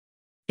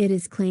It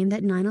is claimed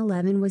that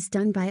 9/11 was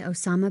done by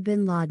Osama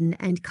bin Laden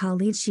and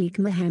Khalid Sheikh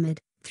Mohammed,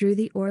 through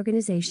the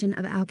organization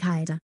of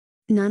Al-Qaeda.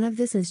 None of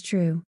this is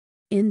true.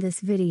 In this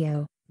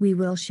video, we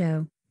will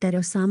show that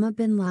Osama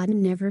bin Laden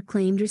never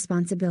claimed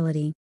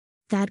responsibility,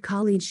 that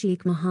Khalid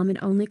Sheikh Mohammed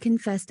only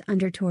confessed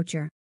under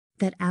torture,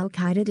 that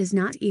Al-Qaeda does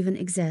not even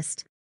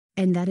exist,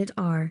 and that it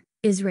are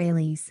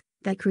Israelis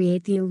that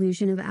create the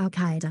illusion of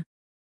Al-Qaeda.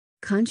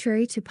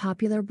 Contrary to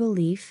popular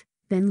belief,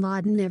 bin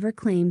Laden never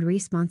claimed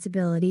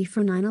responsibility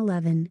for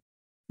 9/11.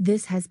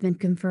 This has been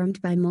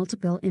confirmed by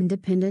multiple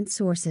independent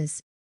sources.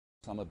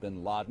 Osama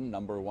bin Laden,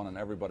 #1 on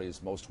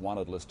everybody's most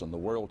wanted list in the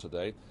world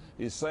today,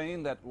 is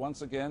saying that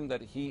once again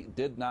that he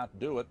did not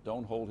do it.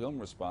 Don't hold him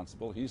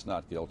responsible. He's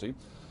not guilty.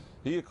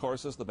 He, of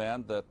course, is the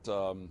man that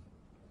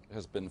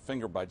has been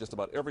fingered by just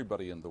about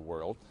everybody in the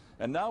world.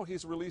 And now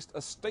he's released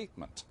a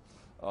statement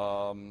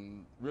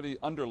really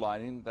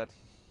underlining that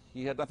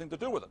he had nothing to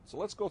do with it. So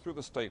let's go through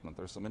the statement.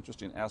 There's some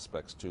interesting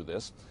aspects to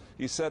this.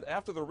 He said,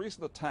 after the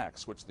recent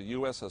attacks which the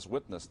U.S. has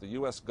witnessed, the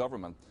U.S.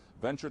 government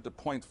ventured to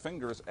point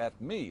fingers at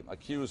me,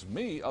 accuse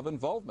me of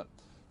involvement.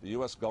 The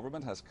U.S.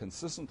 government has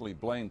consistently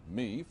blamed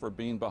me for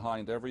being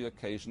behind every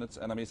occasion its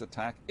enemies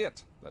attack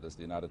it, that is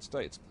the United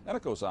States. And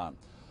it goes on.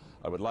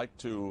 I would like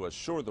to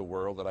assure the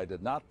world that I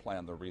did not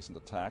plan the recent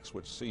attacks,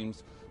 which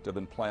seems to have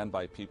been planned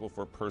by people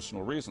for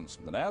personal reasons.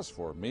 And as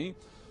for me,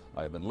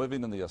 I have been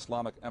living in the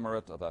Islamic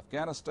Emirate of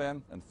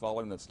Afghanistan and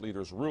following its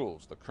leader's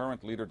rules. The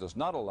current leader does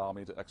not allow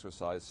me to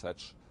exercise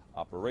such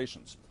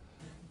operations.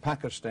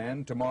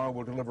 Pakistan tomorrow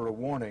will deliver a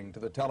warning to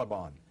the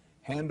Taliban.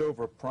 Hand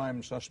over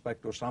prime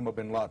suspect Osama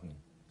bin Laden.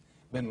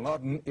 Bin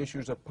Laden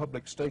issues a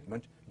public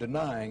statement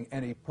denying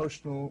any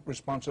personal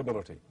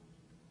responsibility.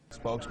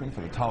 Spokesman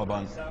for the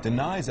Taliban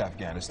denies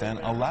Afghanistan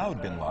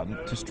allowed bin Laden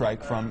to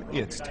strike from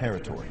its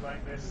territory.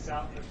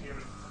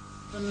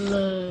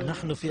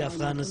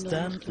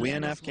 We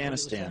in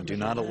Afghanistan do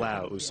not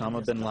allow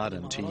Osama bin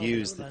Laden to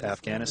use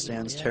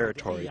Afghanistan's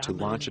territory to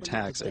launch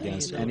attacks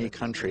against any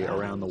country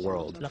around the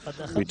world.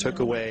 We took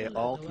away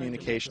all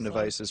communication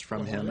devices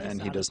from him,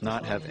 and he does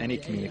not have any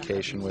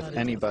communication with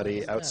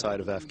anybody outside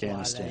of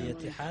Afghanistan.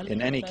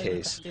 In any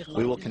case,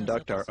 we will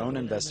conduct our own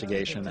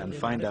investigation and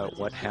find out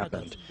what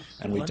happened,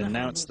 and we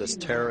denounce this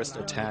terrorist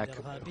attack,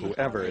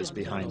 whoever is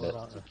behind it.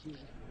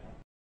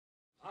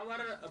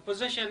 Our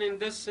position in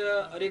this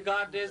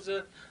regard is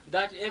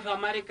that if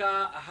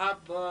America have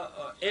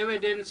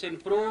evidence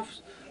and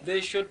proofs,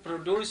 they should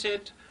produce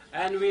it,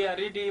 and we are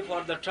ready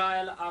for the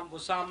trial of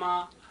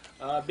Osama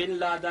bin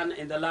Laden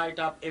in the light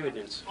of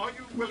evidence. Are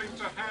you willing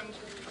to hand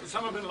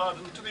Osama bin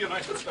Laden to the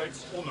United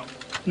States or not?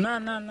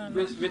 No.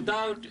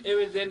 Without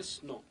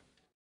evidence, no.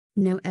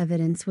 No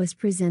evidence was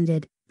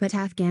presented, but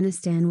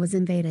Afghanistan was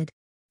invaded.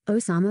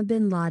 Osama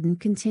bin Laden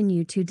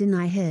continued to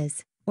deny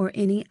his or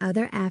any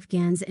other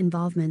Afghans'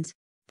 involvement.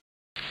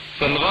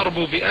 فالغرب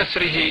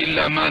بأسره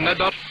إلا ما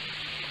ندر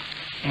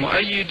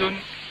مؤيد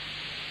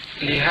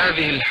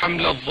لهذه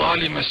الحملة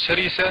الظالمة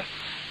الشرسة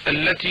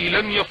التي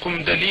لم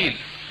يقم دليل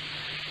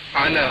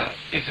على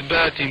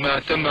إثبات ما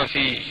تم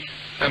في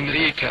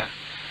أمريكا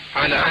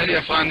على أهل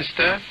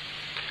أفغانستان،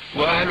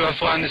 وأهل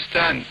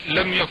أفغانستان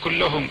لم يكن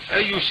لهم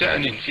أي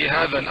شأن في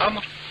هذا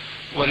الأمر،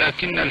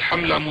 ولكن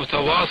الحملة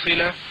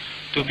متواصلة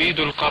تبيد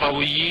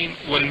القرويين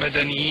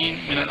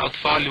والمدنيين من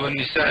الأطفال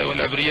والنساء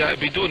والأبرياء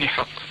بدون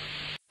حق.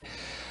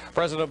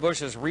 President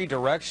Bush's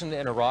redirection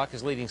in Iraq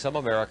is leading some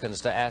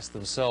Americans to ask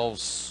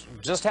themselves,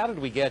 just how did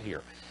we get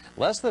here?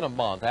 Less than a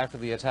month after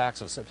the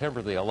attacks of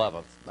September the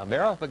 11th,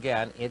 America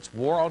began its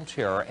war on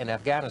terror in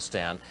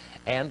Afghanistan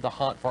and the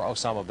hunt for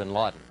Osama bin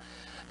Laden.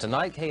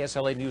 Tonight,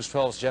 KSLA News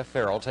 12's Jeff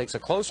Farrell takes a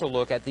closer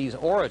look at these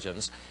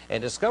origins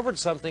and discovered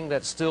something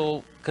that's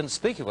still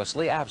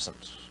conspicuously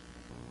absent.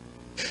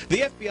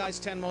 The FBI's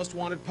 10 Most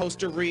Wanted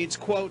poster reads,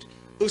 quote,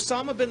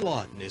 Osama bin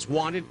Laden is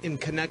wanted in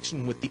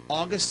connection with the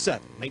August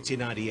 7,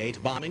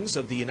 1998 bombings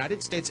of the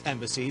United States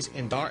embassies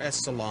in Dar es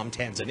Salaam,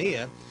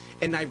 Tanzania,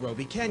 and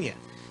Nairobi, Kenya.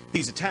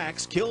 These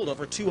attacks killed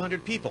over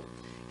 200 people.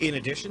 In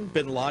addition,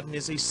 bin Laden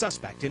is a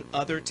suspect in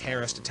other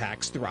terrorist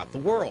attacks throughout the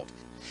world.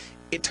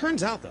 It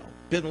turns out, though,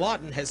 bin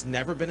Laden has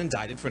never been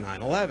indicted for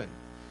 9/11.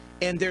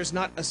 And there's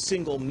not a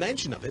single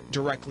mention of it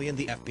directly in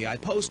the FBI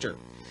poster.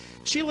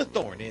 Sheila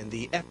Thorne in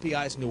the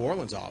FBI's New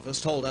Orleans office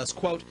told us,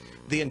 quote,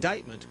 the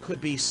indictment could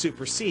be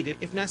superseded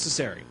if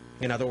necessary.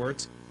 In other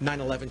words,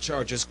 9/11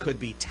 charges could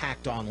be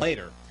tacked on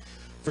later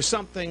for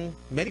something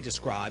many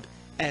describe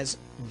as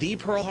the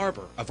Pearl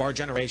Harbor of our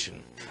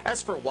generation.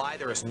 As for why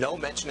there is no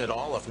mention at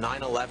all of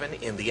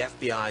 9/11 in the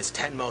FBI's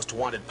 10 Most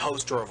Wanted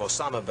poster of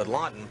Osama bin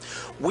Laden,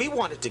 we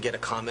wanted to get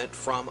a comment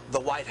from the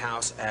White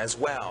House as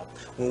well.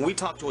 When we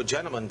talked to a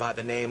gentleman by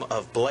the name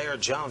of Blair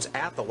Jones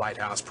at the White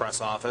House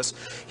press office,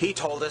 he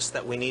told us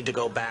that we need to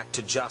go back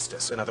to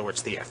justice, in other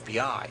words, the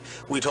FBI.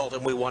 We told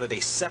him we wanted a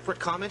separate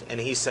comment, and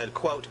he said,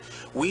 quote,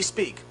 we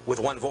speak with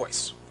one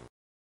voice.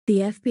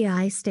 The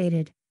FBI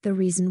stated, the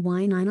reason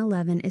why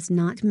 9/11 is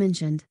not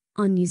mentioned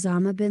on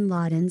Osama bin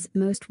Laden's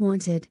Most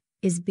Wanted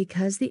is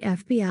because the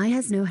FBI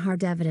has no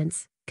hard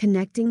evidence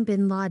connecting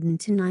bin Laden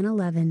to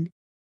 9/11.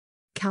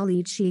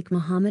 Khalid Sheikh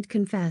Mohammed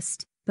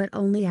confessed, but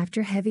only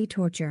after heavy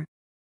torture.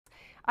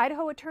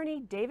 Idaho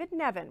attorney David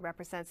Nevin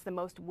represents the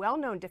most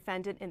well-known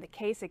defendant in the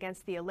case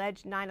against the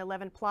alleged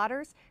 9/11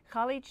 plotters,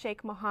 Khalid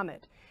Sheikh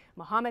Mohammed.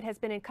 Mohammed has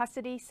been in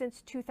custody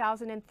since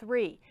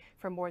 2003.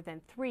 For more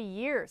than 3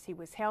 years, he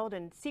was held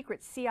in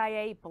secret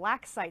CIA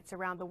black sites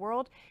around the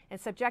world and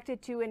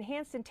subjected to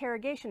enhanced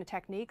interrogation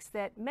techniques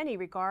that many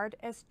regard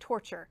as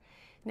torture.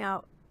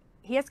 Now,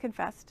 he has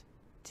confessed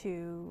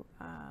to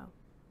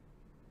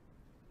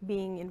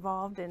being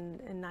involved in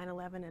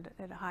 9/11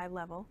 at a high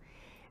level.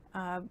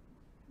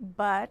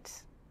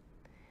 But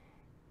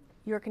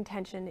your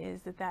contention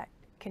is that that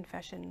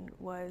confession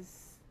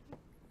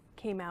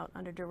came out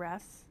under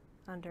duress,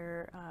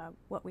 under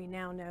what we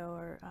now know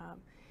are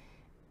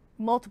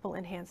multiple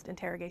enhanced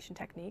interrogation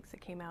techniques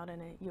that came out in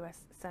a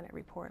U.S. Senate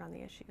report on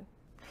the issue.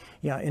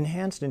 Yeah,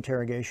 enhanced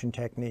interrogation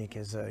technique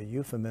is a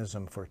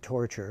euphemism for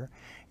torture.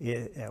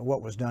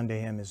 What was done to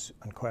him is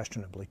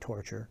unquestionably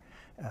torture.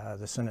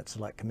 The Senate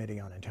Select Committee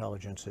on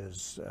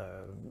Intelligence's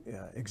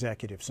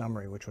executive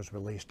summary, which was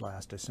released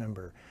last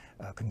December,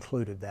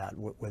 concluded that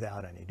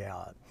without any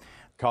doubt.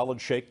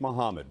 Khalid Sheikh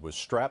Mohammed was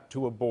strapped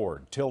to a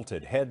board,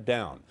 tilted head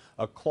down,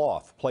 a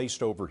cloth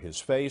placed over his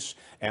face,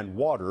 and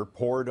water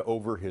poured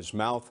over his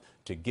mouth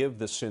to give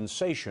the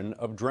sensation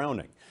of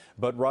drowning.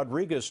 But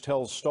Rodriguez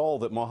tells Stahl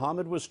that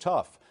Mohammed was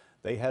tough.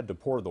 They had to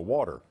pour the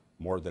water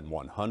more than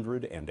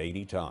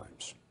 180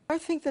 times. I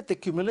think that the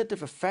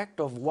cumulative effect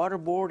of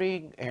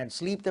waterboarding and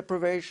sleep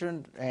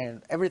deprivation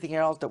and everything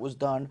else that was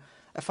done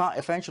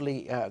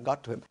eventually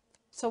got to him.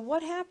 So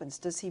what happens?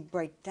 Does he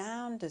break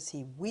down? Does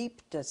he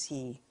weep? Does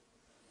he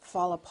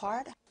fall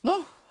apart?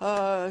 No,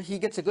 he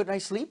gets a good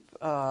night's sleep.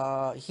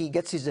 He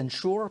gets his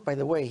Ensure. By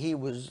the way, he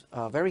was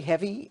very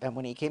heavy, and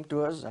when he came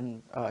to us,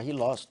 and he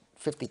lost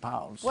 50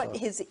 pounds. What,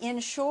 his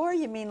Ensure?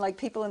 You mean like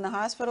people in the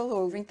hospital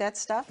who drink that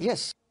stuff?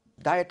 Yes.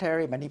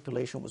 Dietary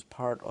manipulation was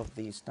part of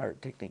these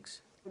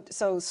techniques.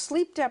 So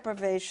sleep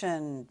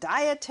deprivation,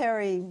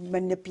 dietary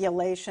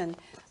manipulation,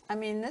 I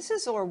mean, this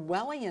is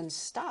Orwellian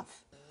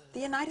stuff. The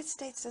United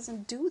States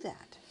doesn't do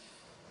that.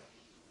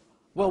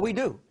 Well, we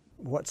do.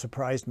 What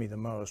surprised me the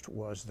most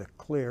was the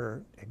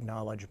clear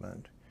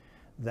acknowledgement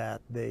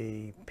that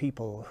the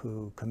people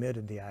who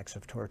committed the acts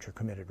of torture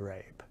committed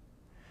rape.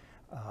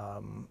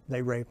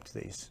 They raped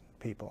these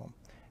people.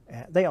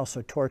 They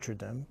also tortured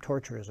them.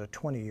 Torture is a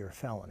 20-year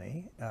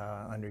felony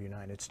under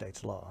United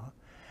States law.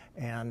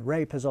 And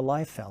rape is a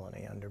life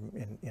felony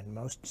in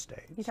most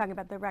states. You're talking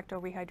about the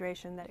rectal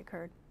rehydration that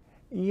occurred?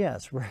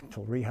 Yes,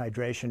 rectal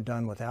rehydration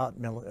done without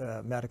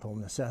medical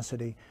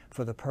necessity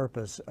for the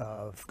purpose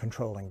of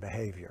controlling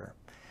behavior.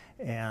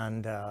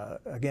 And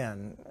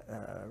again,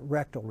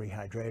 rectal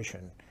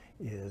rehydration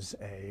is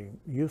a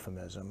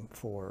euphemism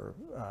for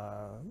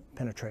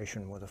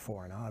penetration with a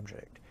foreign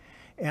object.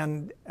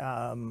 And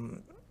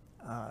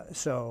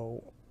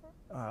so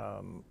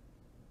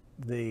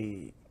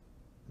the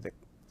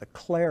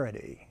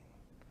clarity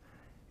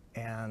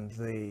and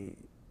the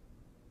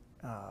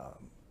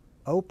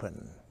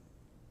open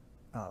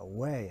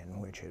way in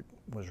which it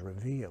was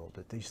revealed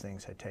that these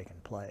things had taken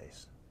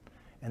place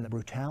and the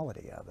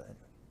brutality of it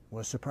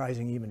was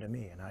surprising even to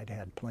me, and I'd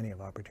had plenty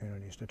of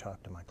opportunities to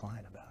talk to my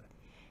client about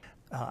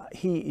it.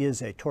 He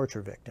is a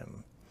torture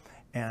victim,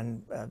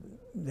 and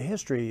the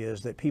history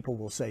is that people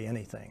will say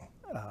anything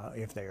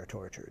if they are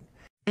tortured.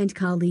 And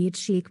Khalid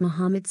Sheikh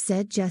Mohammed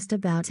said just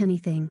about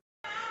anything.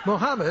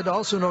 Mohammed,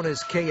 also known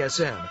as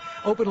KSM,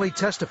 openly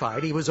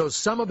testified he was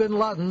Osama bin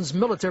Laden's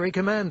military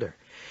commander.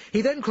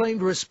 He then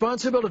claimed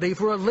responsibility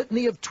for a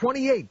litany of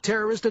 28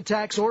 terrorist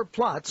attacks or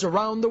plots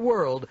around the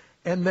world,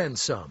 and then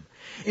some.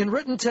 In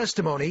written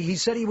testimony, he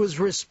said he was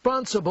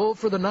responsible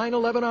for the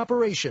 9/11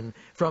 operation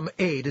from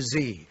A to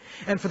Z,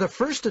 and for the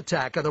first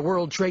attack on the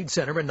World Trade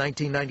Center in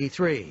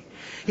 1993.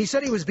 He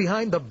said he was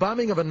behind the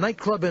bombing of a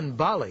nightclub in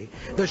Bali,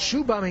 the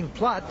shoe bombing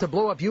plot to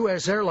blow up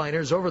U.S.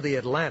 airliners over the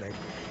Atlantic,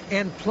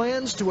 and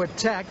plans to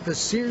attack the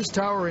Sears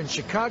Tower in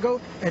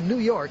Chicago and New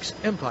York's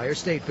Empire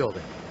State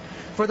Building.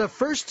 For the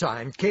first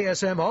time,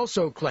 KSM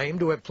also claimed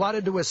to have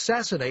plotted to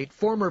assassinate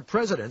former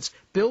presidents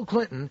Bill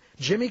Clinton,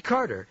 Jimmy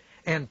Carter,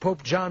 and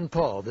Pope John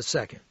Paul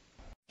II.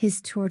 His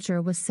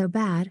torture was so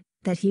bad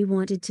that he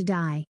wanted to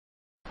die.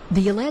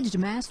 The alleged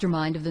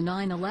mastermind of the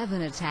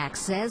 9/11 attack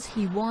says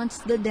he wants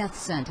the death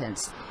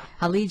sentence.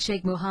 Khalid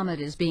Sheikh Mohammed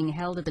is being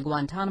held at the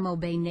Guantanamo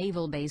Bay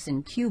Naval Base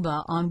in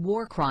Cuba on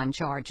war crime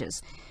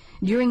charges.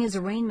 During his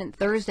arraignment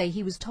Thursday,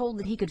 he was told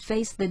that he could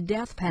face the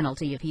death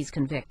penalty if he's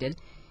convicted.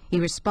 He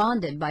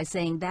responded by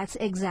saying that's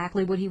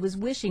exactly what he was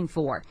wishing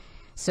for,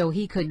 so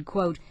he could,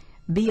 quote,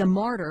 be a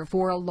martyr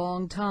for a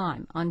long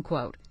time,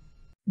 unquote.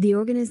 The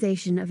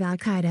organization of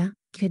Al-Qaeda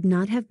could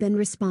not have been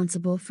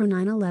responsible for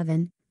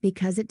 9/11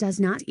 because it does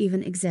not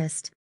even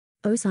exist.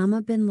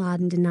 Osama bin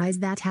Laden denies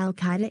that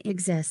Al-Qaeda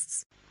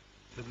exists.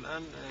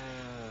 الآن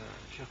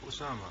شيخ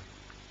أسامة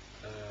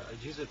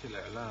أجهزة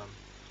الإعلام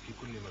في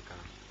كل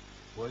مكان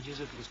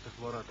وأجهزة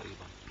الاستخبارات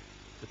أيضا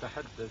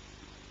تتحدث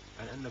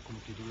عن أنكم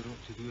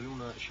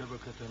تديرون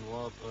شبكة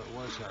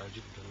واسعة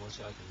جدا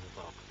واسعة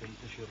النطاق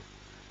تنتشر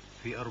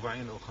في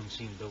 40 أو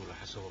 50 دولة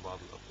حسب بعض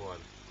الأقوال،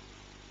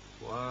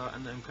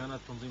 وأن إمكانات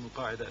تنظيم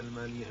القاعدة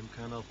المالية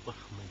إمكانات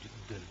ضخمة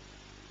جدا،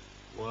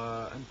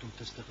 وأنتم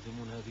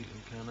تستخدمون هذه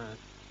الإمكانات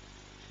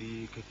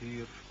في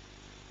كثير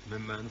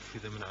مما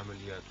نفذ من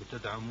عمليات،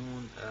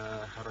 وتدعمون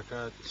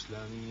حركات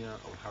إسلامية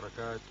أو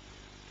حركات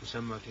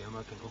تسمى في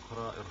أماكن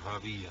أخرى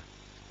إرهابية.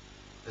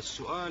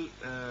 السؤال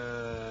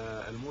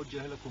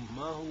الموجه لكم: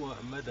 ما هو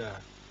مدى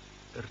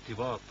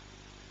ارتباط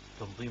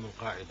تنظيم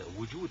القاعدة،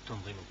 وجود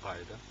تنظيم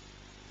القاعدة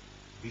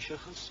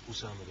بشخص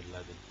أسامة بن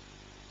لادن؟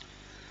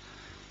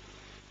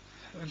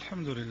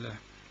 الحمد لله.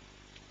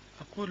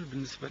 أقول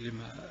بالنسبة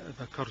لما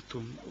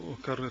ذكرتم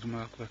وأكرر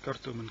ما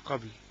ذكرتم من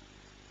قبل،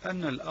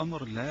 أن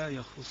الأمر لا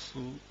يخص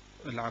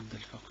العبد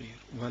الفقير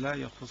ولا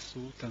يخص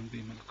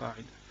تنظيم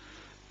القاعدة.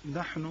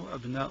 نحن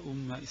أبناء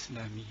أمة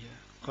إسلامية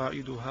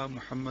قائدها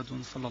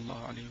محمد صلى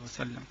الله عليه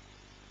وسلم،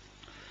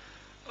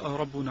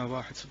 ربنا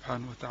واحد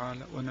سبحانه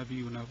وتعالى،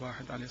 ونبينا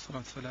واحد عليه الصلاة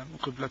والسلام،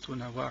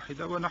 وقبلتنا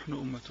واحدة، ونحن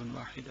أمة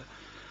واحدة،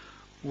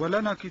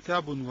 ولنا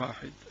كتاب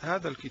واحد.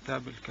 هذا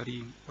الكتاب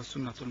الكريم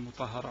والسنة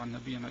المطهرة عن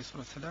نبينا عليه الصلاة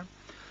والسلام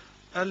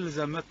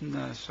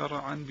ألزمتنا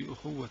شرعا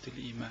بأخوة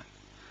الإيمان،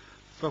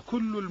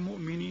 فكل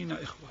المؤمنين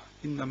إخوة،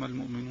 إنما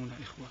المؤمنون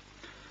إخوة.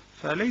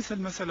 فليس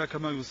المسألة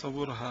كما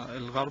يصورها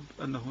الغرب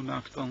أن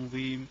هناك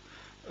تنظيم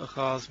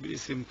خاص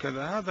باسم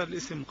كذا. هذا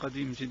الاسم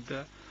قديم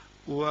جدا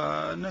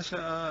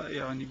ونشأ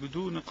يعني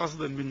بدون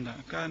قصد منا.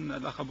 كان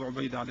الأخ أبو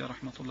عبيدة عليه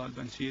رحمة الله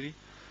البنشيري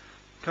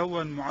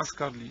كون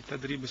معسكر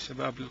لتدريب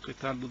الشباب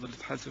للقتال ضد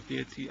الاتحاد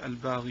السوفيتي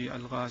الباغي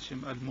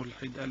الغاشم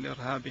الملحد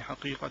الإرهابي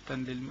حقيقة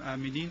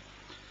للآمنين.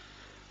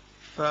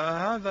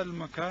 فهذا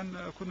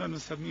المكان كنا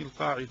نسميه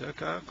القاعدة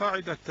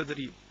كقاعدة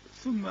تدريب،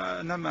 ثم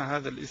نما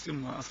هذا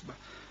الاسم وأصبح.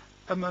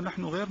 أما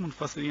نحن غير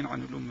منفصلين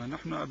عن الأمة،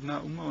 نحن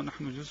أبناء أمة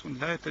ونحن جزء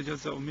لا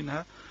يتجزأ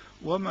منها.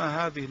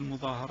 وما هذه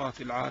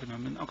المظاهرات العارمة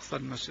من أقصى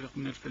المشرق،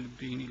 من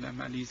الفلبين إلى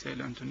ماليزيا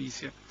إلى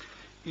إندونيسيا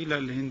إلى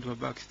الهند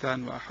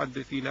وباكستان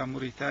وأحدث إلى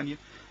موريتانيا،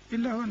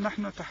 إلا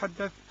نحن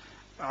نتحدث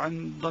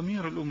عن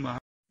ضمير الأمة.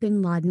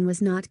 Bin Laden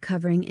was not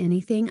covering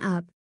anything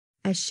up.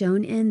 As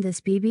shown in this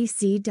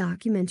BBC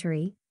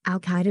documentary,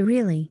 Al-Qaeda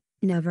really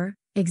never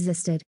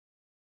existed.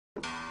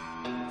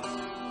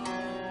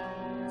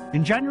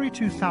 In January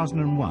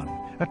 2001,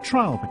 a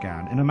trial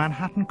began in a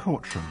Manhattan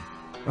courtroom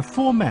of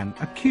 4 men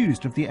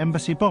accused of the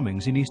embassy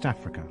bombings in East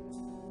Africa.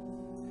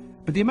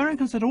 But the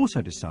Americans had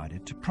also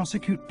decided to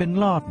prosecute bin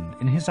Laden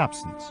in his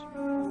absence.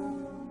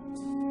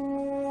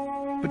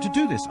 But to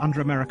do this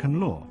under American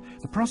law,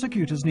 the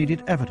prosecutors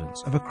needed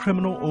evidence of a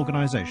criminal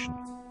organization,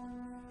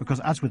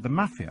 because as with the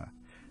mafia,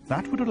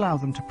 that would allow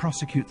them to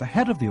prosecute the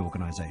head of the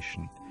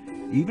organization,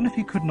 even if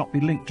he could not be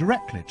linked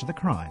directly to the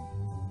crime.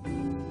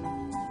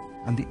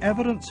 And the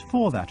evidence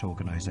for that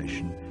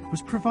organization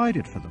was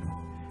provided for them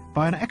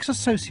by an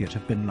ex-associate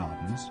of bin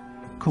Laden's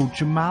called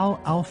Jamal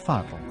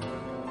al-Fadl.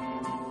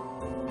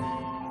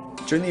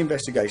 During the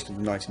investigation of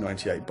the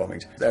 1998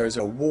 bombings, there is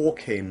a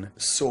walk-in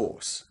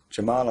source,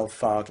 Jamal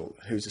al-Fadl,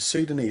 who's a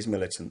Sudanese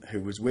militant who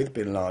was with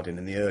bin Laden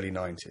in the early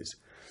 90s,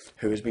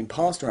 who has been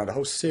passed around a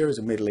whole series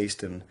of Middle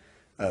Eastern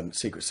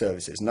secret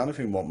services, none of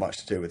whom want much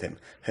to do with him,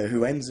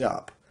 who ends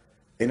up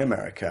in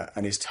America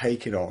and is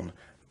taken on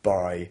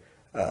by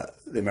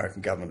the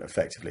American government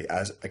effectively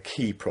as a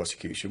key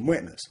prosecution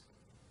witness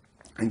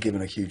and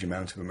given a huge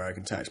amount of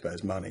American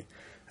taxpayers' money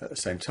at the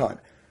same time.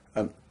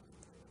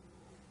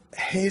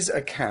 His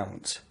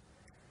account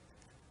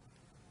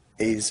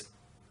is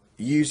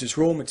used as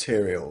raw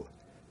material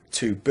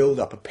to build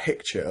up a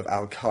picture of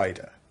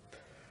Al-Qaeda.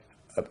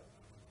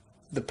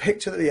 The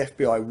picture that the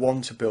FBI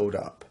want to build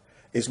up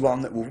is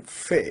one that will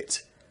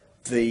fit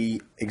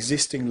the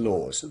existing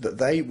laws that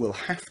they will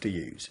have to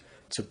use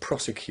to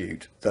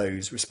prosecute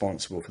those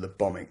responsible for the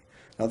bombing.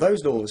 Now,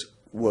 those laws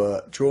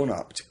were drawn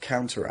up to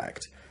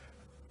counteract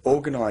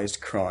organised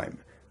crime,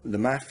 the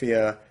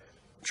mafia,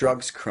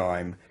 drugs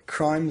crime,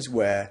 crimes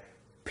where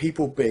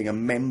people being a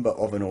member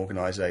of an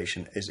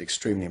organisation is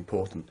extremely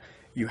important.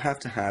 You have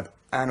to have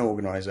an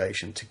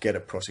organisation to get a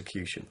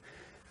prosecution.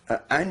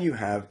 And you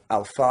have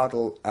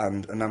al-Fadl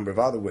and a number of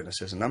other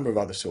witnesses, a number of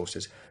other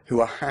sources who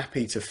are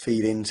happy to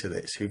feed into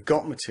this, who've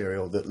got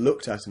material that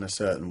looked at in a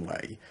certain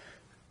way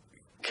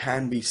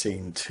can be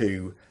seen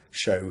to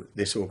show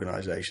this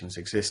organisation's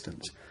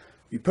existence.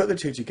 You put the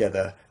two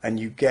together and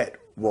you get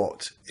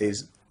what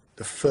is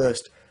the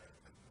first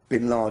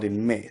bin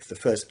Laden myth, the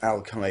first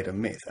Al-Qaeda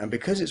myth, and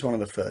because it's one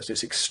of the first,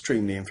 it's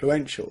extremely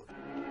influential.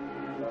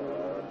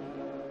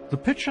 The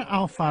picture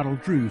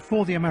al-Fadl drew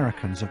for the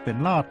Americans of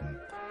bin Laden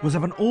was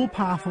of an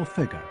all-powerful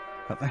figure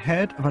at the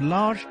head of a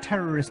large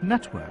terrorist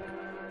network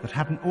that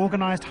had an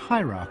organised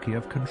hierarchy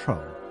of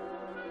control.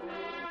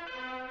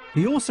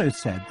 He also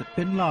said that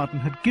bin Laden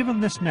had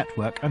given this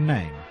network a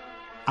name,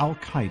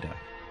 Al-Qaeda.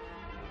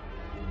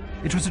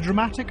 It was a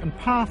dramatic and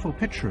powerful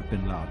picture of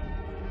bin Laden,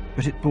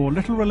 but it bore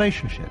little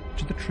relationship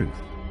to the truth.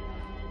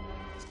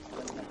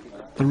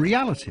 The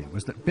reality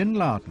was that bin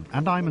Laden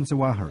and Ayman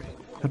Zawahiri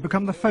had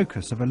become the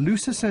focus of a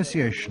loose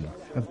association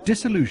of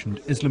disillusioned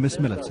Islamist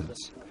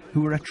militants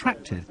who were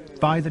attracted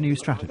by the new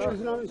strategy.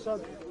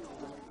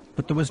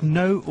 But there was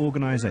no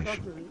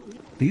organisation.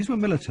 These were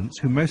militants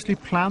who mostly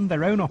planned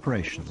their own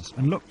operations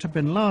and looked to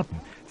bin Laden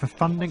for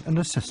funding and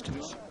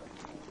assistance.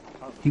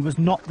 He was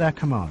not their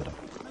commander.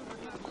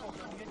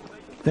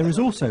 There is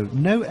also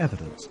no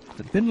evidence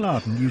that bin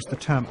Laden used the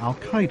term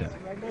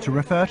Al-Qaeda to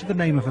refer to the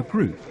name of a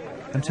group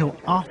until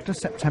after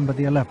September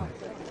the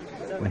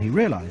 11th, when he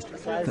realised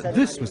that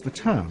this was the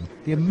term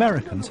the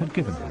Americans had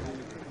given him.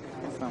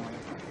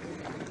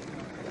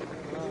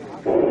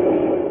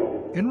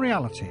 In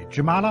reality,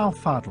 Jamal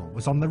al-Fadl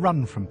was on the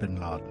run from bin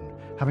Laden,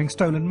 having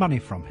stolen money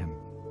from him.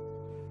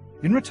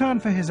 In return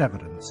for his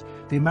evidence,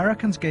 the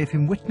Americans gave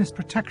him witness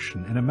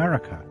protection in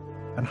America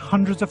and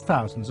hundreds of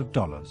thousands of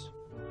dollars.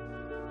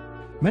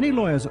 Many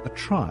lawyers at the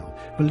trial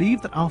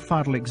believed that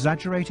al-Fadl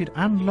exaggerated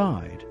and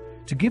lied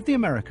to give the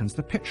Americans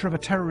the picture of a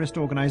terrorist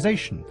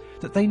organization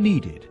that they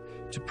needed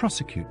to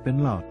prosecute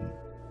bin Laden.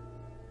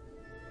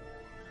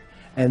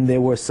 And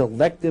there were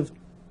selective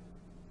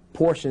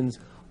portions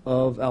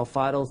of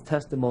al-Fadl's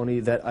testimony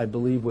that I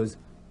believe was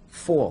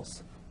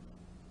false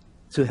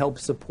to help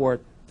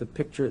support the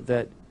picture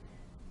that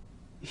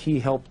he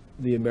helped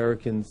the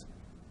Americans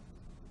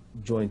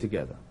join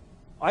together.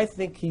 I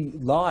think he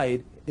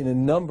lied in a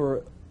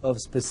number of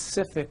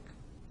specific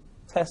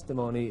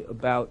testimony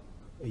about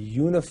a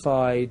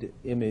unified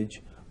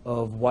image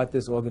of what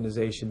this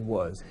organization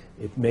was.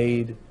 It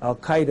made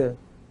Al-Qaeda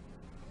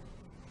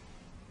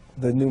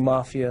the new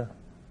mafia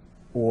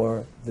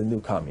or the new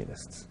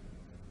communists.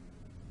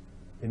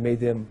 It made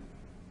them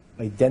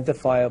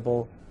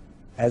identifiable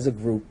as a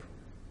group,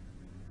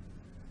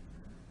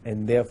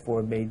 and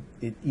therefore made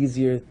it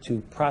easier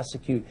to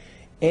prosecute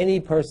any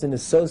person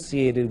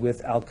associated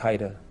with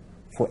Al-Qaeda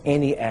for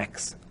any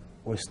acts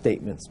or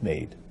statements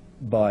made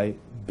by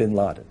bin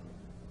Laden,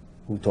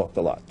 who talked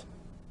a lot.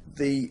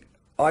 The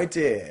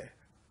idea,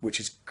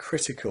 which is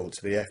critical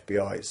to the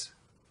FBI's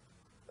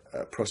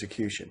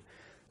prosecution,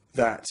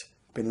 that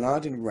bin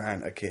Laden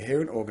ran a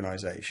coherent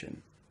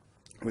organization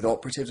with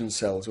operatives and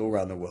cells all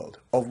around the world,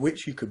 of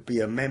which you could be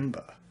a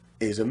member,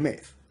 is a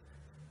myth.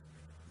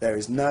 There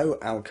is no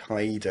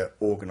Al-Qaeda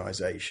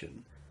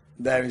organization.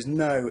 There is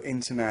no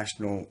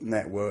international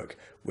network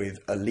with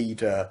a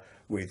leader,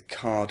 with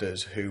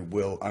cadres who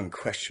will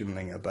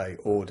unquestioningly obey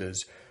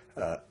orders,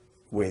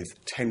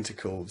 with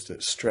tentacles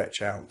that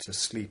stretch out to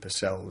sleeper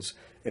cells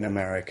in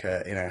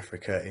America, in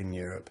Africa, in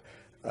Europe.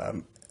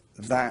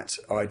 That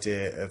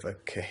idea of a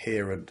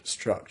coherent,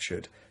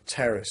 structured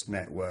terrorist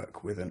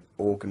network with an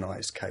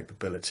organized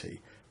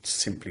capability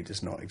simply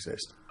does not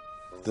exist.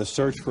 The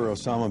search for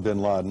Osama bin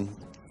Laden,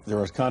 there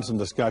was constant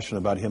discussion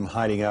about him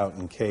hiding out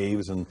in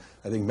caves, and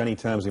I think many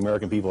times the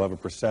American people have a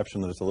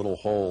perception that it's a little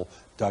hole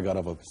dug out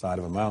of the side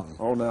of a mountain.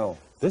 Oh, no.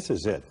 This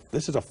is it.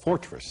 This is a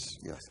fortress.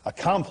 Yes. A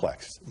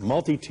complex,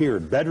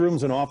 multi-tiered,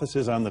 bedrooms and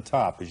offices on the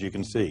top, as you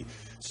can see.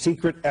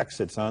 Secret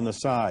exits on the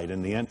side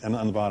and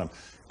on the bottom.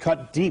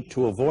 Cut deep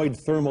to avoid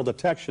thermal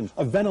detection.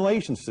 A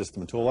ventilation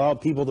system to allow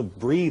people to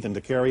breathe and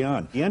to carry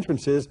on. The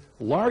entrance is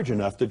large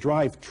enough to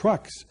drive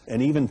trucks and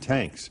even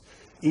tanks.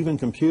 Even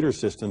computer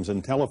systems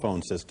and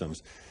telephone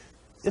systems.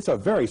 It's a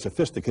very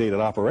sophisticated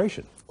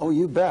operation. Oh,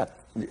 you bet.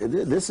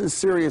 This is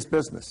serious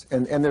business.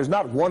 And there's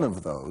not one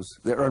of those.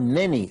 There are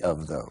many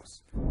of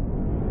those.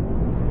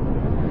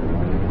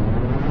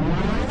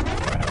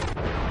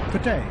 For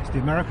days, the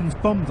Americans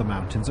bombed the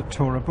mountains at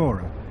Tora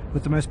Bora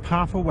with the most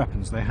powerful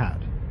weapons they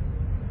had.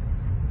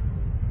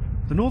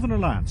 The Northern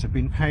Alliance had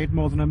been paid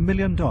more than $1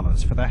 million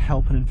for their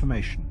help and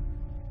information.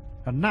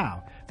 And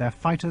now their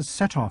fighters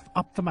set off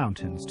up the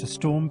mountains to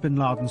storm bin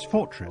Laden's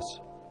fortress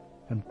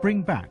and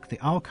bring back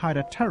the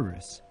Al-Qaeda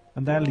terrorists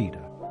and their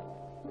leader.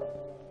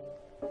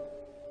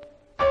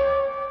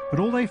 But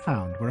all they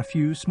found were a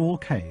few small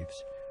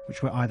caves,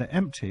 which were either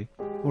empty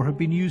or had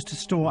been used to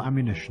store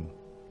ammunition.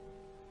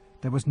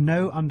 There was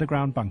no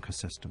underground bunker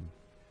system,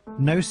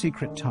 no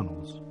secret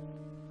tunnels.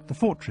 The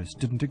fortress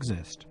didn't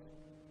exist.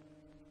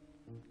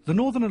 The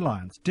Northern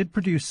Alliance did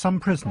produce some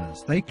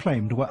prisoners they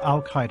claimed were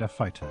Al-Qaeda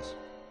fighters,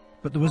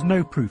 but there was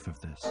no proof of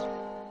this.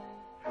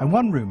 And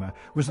one rumour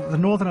was that the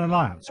Northern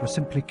Alliance was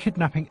simply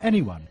kidnapping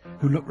anyone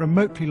who looked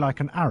remotely like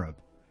an Arab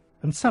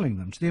and selling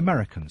them to the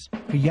Americans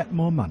for yet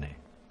more money.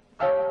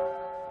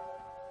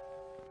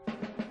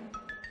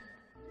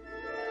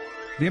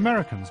 The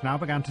Americans now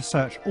began to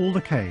search all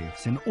the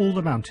caves in all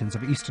the mountains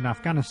of eastern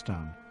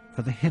Afghanistan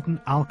for the hidden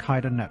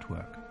Al-Qaeda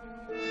network.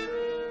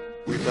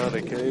 We found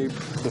a cave.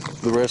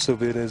 The rest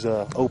of it is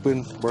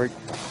open, break.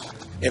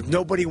 If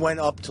nobody went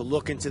up to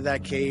look into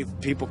that cave,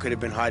 people could have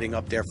been hiding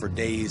up there for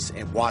days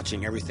and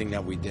watching everything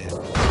that we did.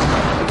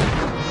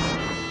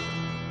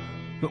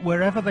 But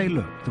wherever they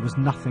looked, there was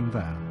nothing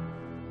there.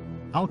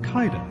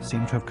 Al-Qaeda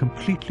seemed to have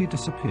completely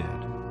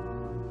disappeared.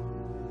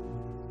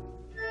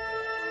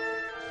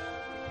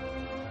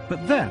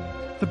 But then,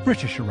 the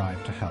British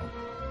arrived to help.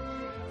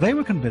 They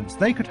were convinced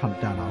they could hunt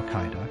down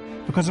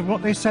Al-Qaeda because of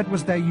what they said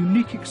was their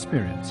unique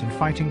experience in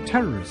fighting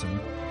terrorism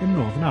in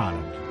Northern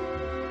Ireland.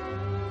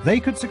 They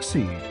could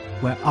succeed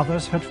where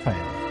others had failed.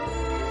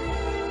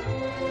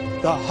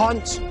 The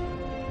hunt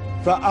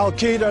for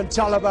Al-Qaeda and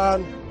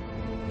Taliban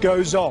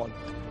goes on.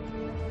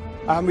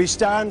 and we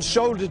stand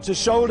shoulder to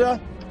shoulder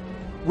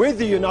with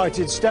the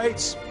United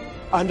States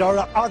and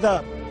our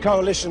other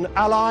coalition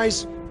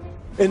allies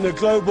in the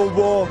global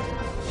war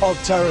of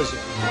terrorism.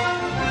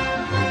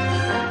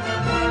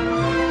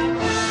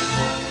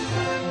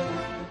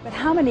 But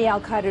how many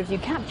Al-Qaeda have you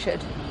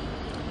captured?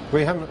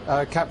 We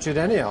haven't captured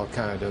any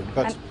Al-Qaeda,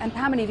 but... And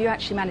how many have you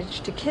actually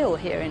managed to kill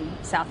here in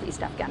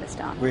southeast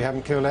Afghanistan? We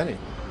haven't killed any.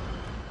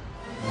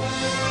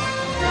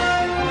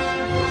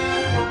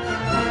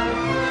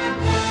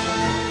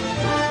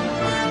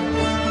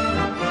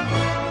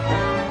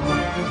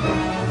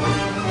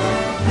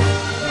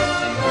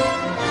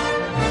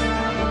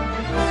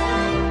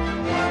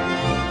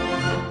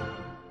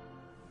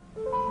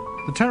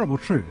 The terrible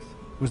truth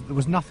was that there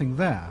was nothing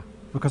there,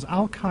 because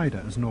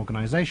Al-Qaeda as an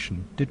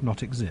organization did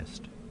not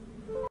exist.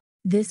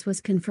 This was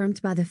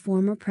confirmed by the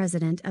former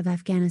president of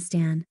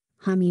Afghanistan,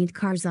 Hamid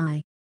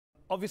Karzai.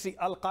 Obviously,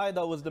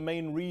 Al-Qaeda was the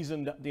main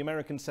reason that the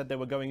Americans said they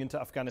were going into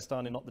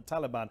Afghanistan and not the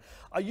Taliban.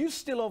 Are you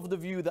still of the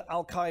view that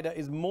Al-Qaeda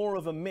is more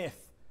of a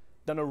myth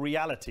than a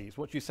reality? It's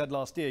what you said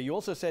last year. You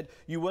also said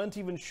you weren't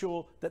even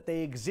sure that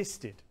they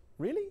existed.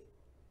 Really?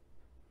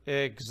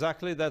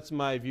 Exactly, that's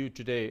my view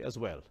today as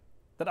well.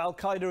 That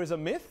Al-Qaeda is a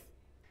myth?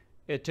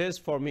 It is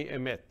for me a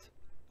myth.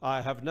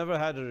 I have never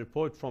had a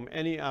report from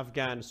any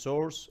Afghan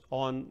source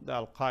on the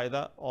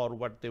Al-Qaeda or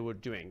what they were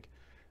doing.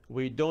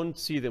 We don't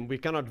see them, we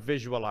cannot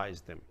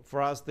visualize them.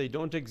 For us, they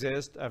don't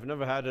exist. I've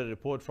never had a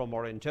report from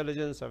our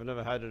intelligence, I've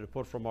never had a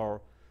report from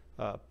our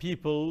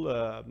people,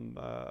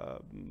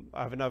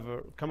 I've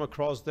never come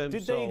across them.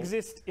 Did they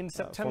exist in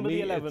September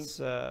the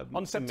 11th?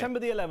 On September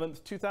the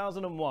 11th,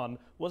 2001,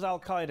 was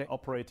Al-Qaeda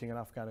operating in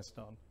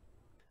Afghanistan?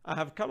 I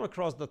have come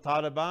across the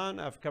Taliban,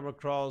 I've come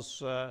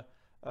across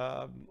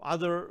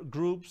other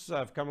groups,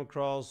 I've come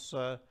across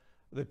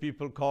the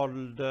people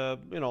called,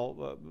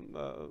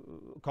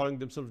 calling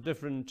themselves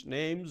different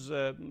names,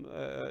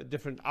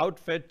 different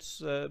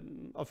outfits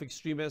of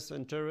extremists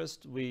and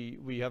terrorists.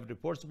 We have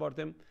reports about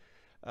them.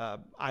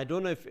 I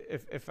don't know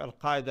if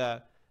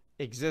Al-Qaeda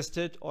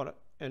existed,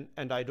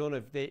 and I don't know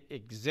if they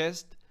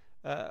exist.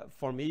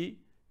 For me,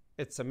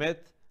 it's a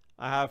myth.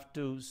 I have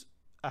to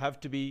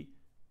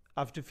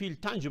feel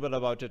tangible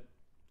about it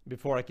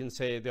before I can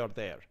say they are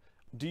there.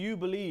 Do you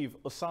believe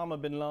Osama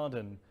bin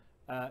Laden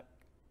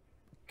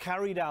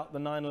carried out the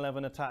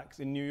 9/11 attacks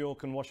in New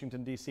York and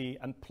Washington, D.C.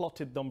 and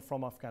plotted them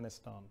from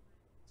Afghanistan?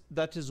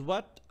 That is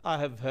what I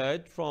have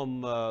heard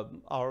from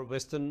our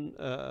Western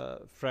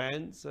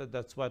friends.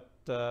 That's what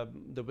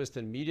the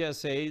Western media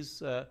says.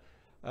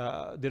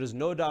 There is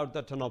no doubt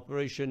that an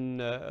operation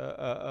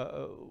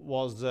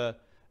was a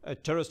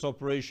terrorist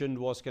operation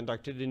was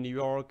conducted in New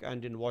York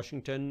and in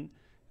Washington.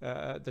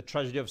 The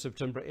tragedy of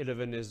September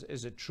 11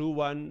 is a true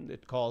one.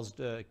 It caused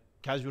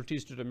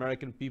casualties to the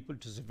American people,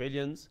 to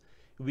civilians.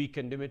 We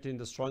condemn it in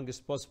the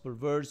strongest possible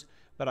words,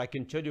 but I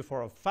can tell you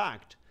for a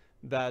fact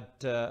that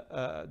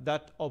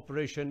that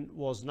operation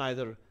was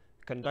neither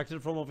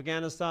conducted from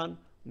Afghanistan,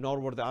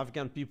 nor were the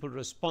Afghan people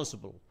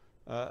responsible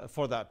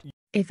for that.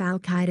 If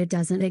Al-Qaeda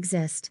doesn't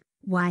exist,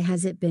 why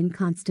has it been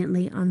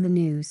constantly on the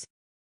news?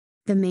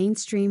 The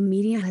mainstream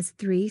media has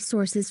three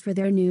sources for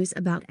their news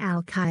about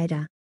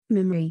Al-Qaeda: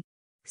 Memory,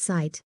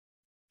 Cite,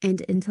 and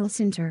Intel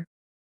Center.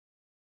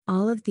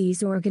 All of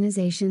these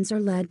organizations are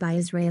led by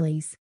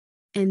Israelis.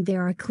 And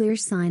there are clear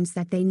signs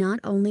that they not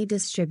only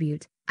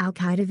distribute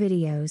Al-Qaeda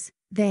videos,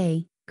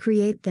 they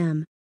create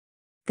them.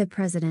 The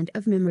president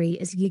of Memory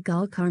is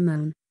Yigal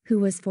Karmon, who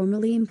was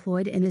formerly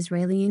employed in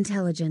Israeli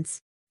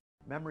intelligence.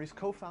 Memory's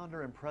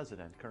co-founder and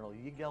president, Colonel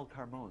Yigal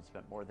Karmon,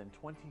 spent more than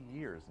 20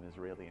 years in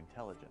Israeli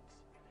intelligence.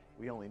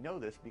 We only know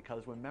this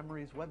because when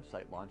Memory's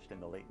website launched in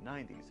the late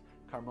 90s,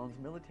 Karmon's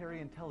military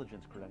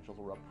intelligence credentials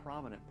were a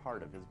prominent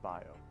part of his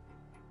bio.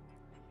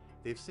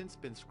 They've since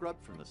been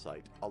scrubbed from the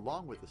site,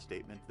 along with the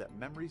statement that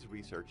Memory's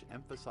research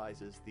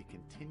emphasizes the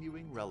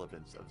continuing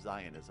relevance of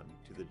Zionism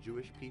to the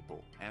Jewish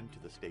people and to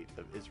the state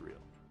of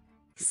Israel.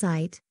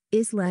 Cite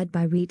is led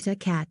by Rita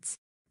Katz.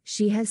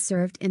 She has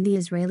served in the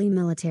Israeli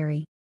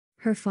military.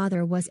 Her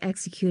father was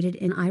executed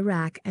in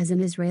Iraq as an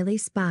Israeli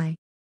spy.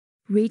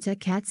 Rita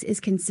Katz is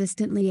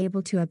consistently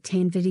able to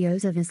obtain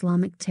videos of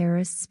Islamic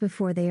terrorists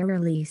before they are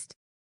released.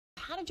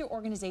 How did your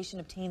organization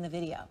obtain the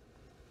video?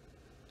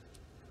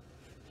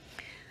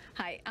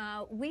 Hi,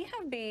 we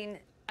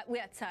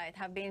at CITE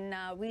have been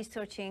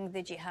researching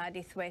the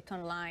jihadi threat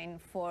online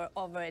for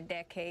over a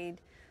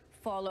decade,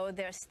 follow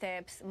their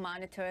steps,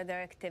 monitor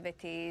their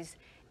activities,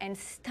 and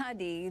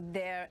study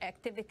their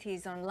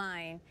activities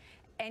online.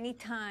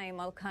 Anytime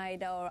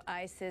Al-Qaeda or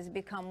ISIS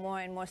become more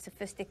and more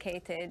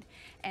sophisticated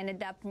and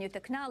adopt new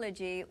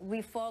technology,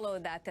 we follow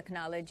that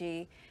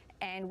technology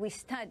and we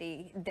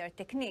study their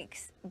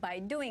techniques. By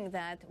doing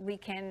that, we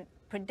can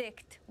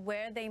predict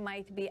where they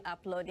might be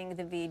uploading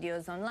the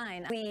videos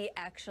online. We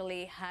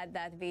actually had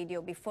that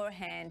video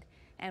beforehand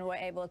and were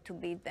able to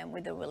beat them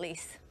with the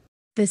release.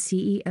 The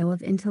CEO of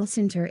Intel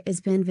Center is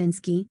Ben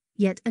Vinsky,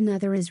 yet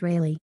another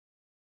Israeli.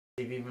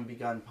 They've even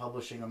begun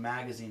publishing a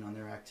magazine on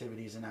their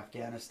activities in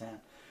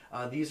Afghanistan.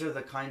 These are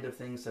the kind of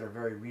things that are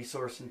very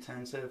resource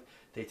intensive.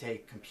 They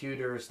take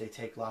computers, they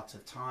take lots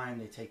of time,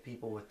 they take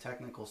people with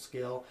technical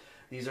skill.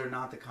 These are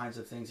not the kinds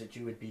of things that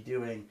you would be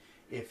doing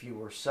if you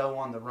were so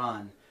on the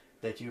run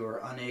that you are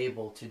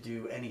unable to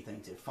do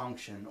anything, to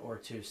function or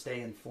to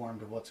stay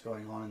informed of what's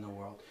going on in the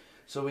world.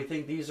 So we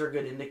think these are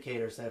good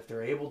indicators that if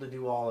they're able to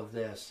do all of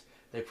this,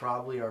 they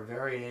probably are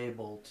very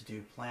able to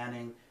do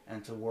planning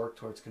and to work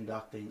towards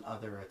conducting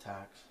other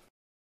attacks.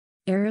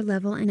 Error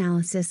level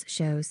analysis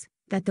shows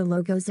that the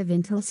logos of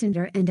Intel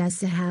Center and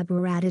as-Sahab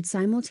were added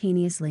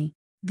simultaneously.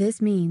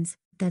 This means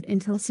that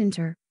Intel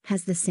Center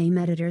has the same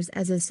editors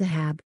as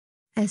as-Sahab.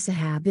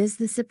 As-Sahab is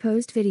the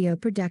supposed video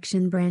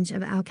production branch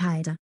of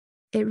Al-Qaeda.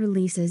 It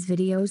releases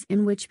videos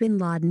in which bin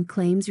Laden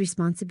claims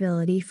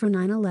responsibility for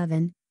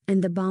 9/11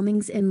 and the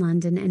bombings in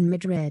London and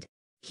Madrid.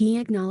 He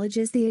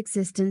acknowledges the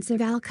existence of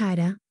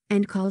Al-Qaeda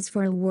and calls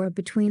for a war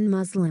between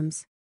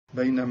Muslims.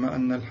 بينما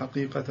أن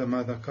الحقيقة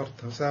ما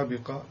ذكرت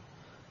سابقا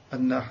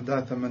أن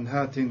أحداث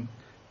منهات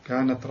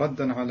كانت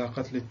ردا على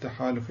قتل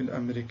التحالف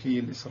الأمريكي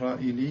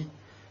الإسرائيلي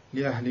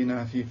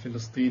لأهلنا في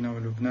فلسطين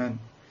ولبنان،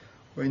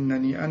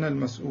 وإنني أنا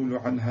المسؤول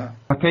عنها.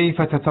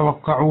 وكيف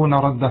تتوقعون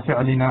رد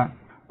فعلنا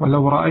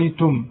ولو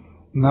رأيتم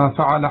ما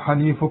فعل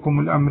حليفكم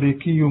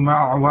الأمريكي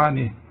مع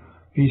أعوانه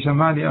في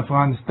شمال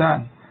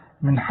أفغانستان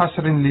من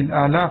حشر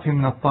للآلاف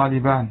من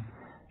الطالبان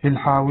في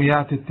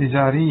الحاويات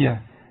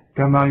التجارية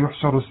كما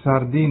يحشر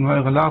الساردين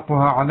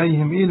وإغلاقها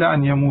عليهم إلى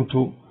أن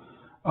يموتوا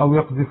أو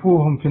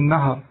يقذفوهم في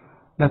النهر،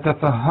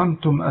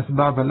 لتفهمتم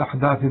أسباب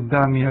الأحداث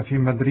الدامية في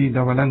مدريد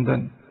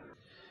ولندن.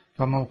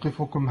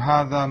 فموقفكم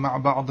هذا مع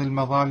بعض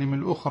المظالم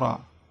الأخرى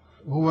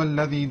هو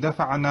الذي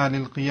دفعنا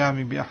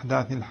للقيام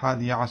بأحداث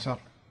 11،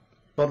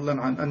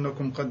 فضلا عن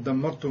أنكم قد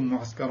دمرتم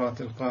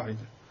معسكرات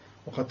القاعدة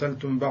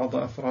وقتلتم بعض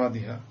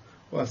أفرادها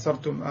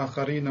وأسرتم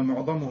آخرين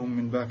معظمهم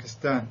من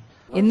باكستان.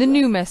 In the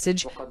new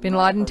message, bin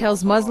Laden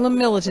tells Muslim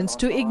militants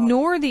to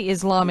ignore the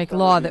Islamic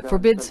law that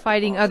forbids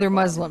fighting other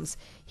Muslims.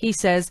 He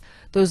says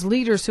those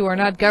leaders who are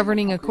not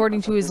governing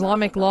according to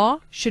Islamic law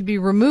should be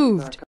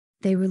removed.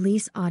 They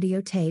release audio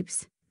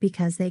tapes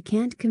because they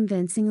can't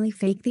convincingly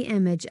fake the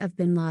image of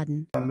bin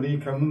Laden.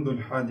 أمريكا منذ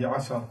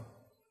 11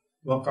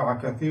 وقع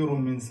كثير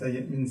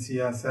من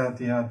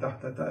سياساتها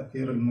تحت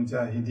تأثير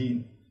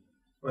المجاهدين،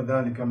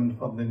 وذلك من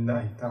فضل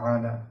الله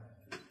تعالى.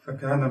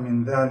 فكان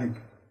من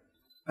ذلك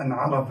أن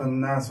عرف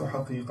الناس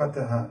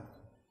حقيقتها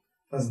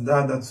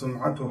فازدادت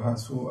سمعتها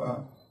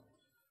سوءا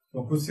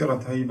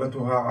وكسرت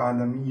هيبتها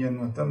عالميا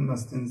وتم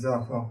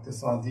استنزافها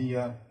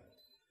اقتصاديا،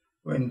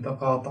 وإن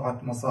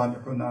تقاطعت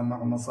مصالحنا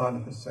مع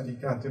مصالح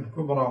الشركات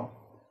الكبرى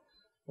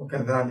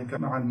وكذلك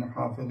مع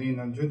المحافظين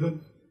الجدد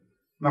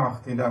مع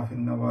اختلاف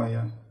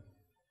النوايا.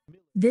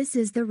 This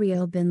is the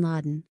real bin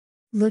Laden.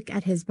 Look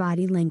at his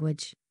body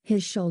language,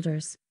 his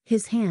shoulders,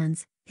 his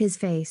hands, his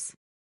face,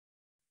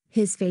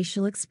 his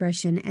facial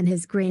expression and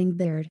his graying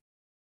beard.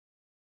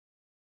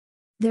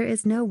 There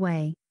is no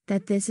way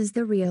that this is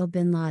the real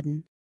bin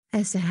Laden.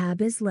 As-Sahab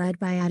is led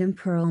by Adam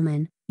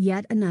Perlman,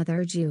 yet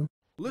another Jew.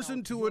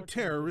 Listen to a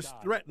terrorist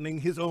threatening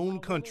his own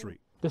country.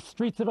 The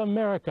streets of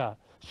America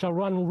shall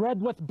run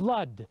red with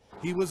blood.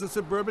 He was a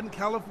suburban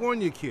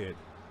California kid,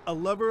 a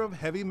lover of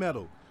heavy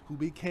metal, who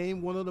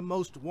became one of the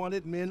most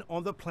wanted men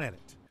on the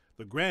planet.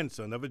 The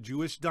grandson of a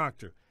Jewish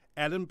doctor,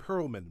 Adam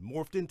Perlman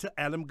morphed into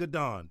Adam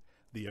Gadon,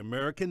 the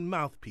American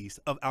mouthpiece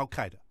of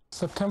Al-Qaeda.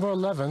 September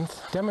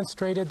 11th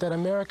demonstrated that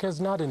America is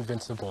not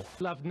invincible.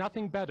 Love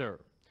nothing better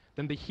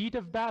than the heat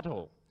of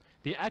battle,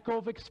 the echo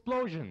of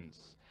explosions,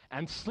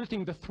 and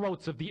slitting the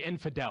throats of the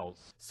infidels.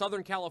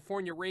 Southern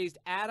California-raised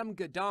Adam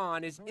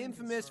Gadon is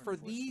infamous for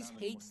these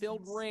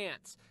hate-filled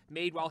rants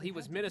made while he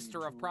was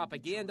Minister of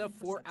Propaganda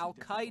for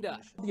Al-Qaeda.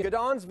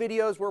 Gadon's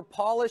videos were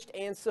polished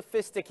and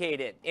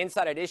sophisticated.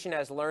 Inside Edition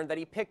has learned that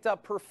he picked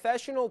up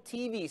professional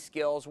TV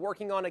skills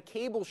working on a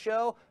cable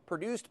show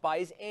produced by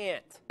his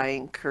aunt. I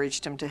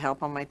encouraged him to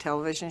help on my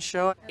television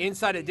show.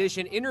 Inside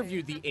Edition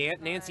interviewed the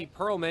aunt, Nancy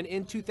Perlman,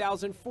 in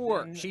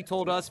 2004. She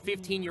told us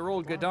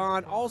 15-year-old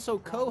Gadon also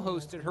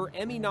co-hosted her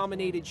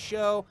Emmy-nominated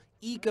show,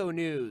 Eco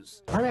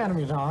News. I'm Adam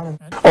Gadon.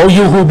 O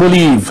you who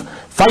believe,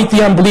 fight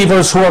the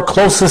unbelievers who are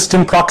closest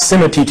in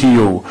proximity to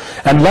you,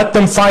 and let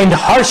them find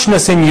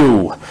harshness in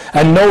you,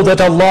 and know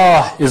that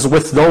Allah is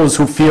with those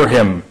who fear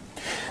Him.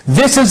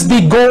 This is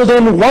the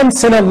golden,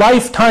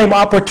 once-in-a-lifetime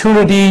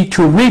opportunity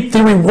to reap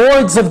the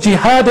rewards of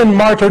jihad and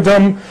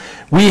martyrdom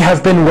we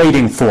have been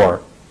waiting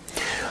for.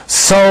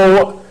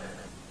 So,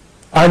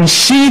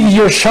 unsheathe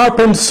your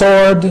sharpened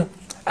sword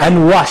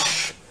and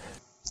rush.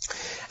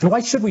 And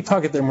why should we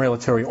target their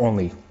military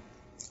only?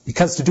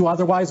 Because to do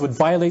otherwise would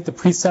violate the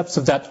precepts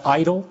of that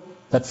idol,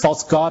 that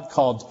false god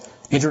called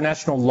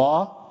international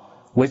law,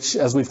 which,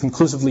 as we've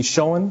conclusively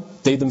shown,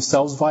 they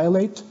themselves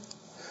violate?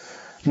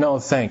 No,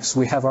 thanks.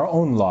 We have our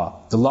own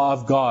law, the law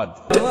of God.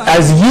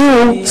 As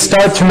you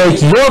start to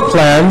make your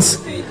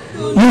plans,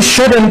 you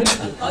shouldn't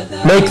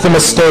make the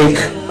mistake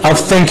of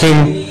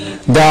thinking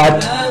that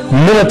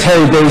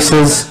military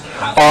bases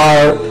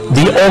are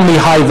the only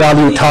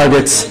high-value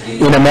targets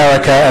in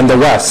America and the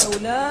West.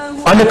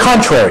 On the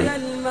contrary,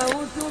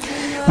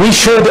 We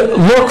should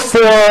look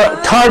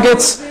for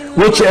targets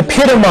which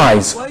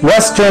epitomize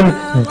Western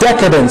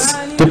decadence,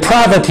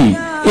 depravity,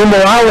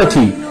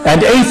 immorality,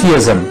 and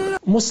atheism.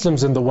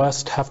 Muslims in the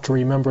West have to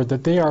remember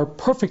that they are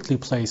perfectly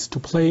placed to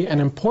play an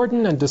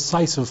important and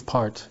decisive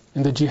part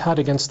in the jihad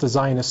against the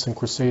Zionists and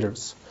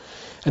Crusaders,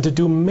 and to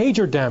do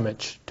major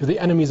damage to the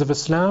enemies of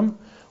Islam,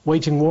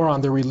 waging war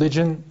on their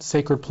religion,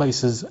 sacred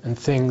places, and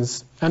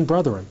things, and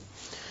brethren.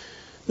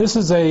 This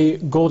is a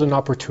golden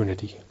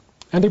opportunity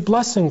and a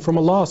blessing from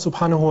Allah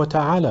subhanahu wa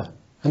ta'ala.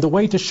 And the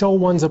way to show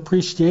one's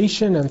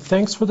appreciation and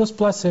thanks for this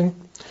blessing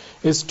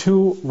is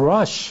to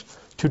rush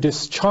to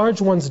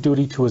discharge one's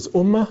duty to his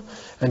ummah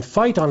and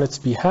fight on its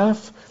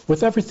behalf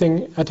with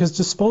everything at his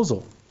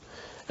disposal.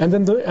 And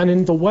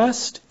in the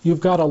West,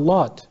 you've got a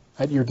lot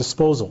at your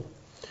disposal.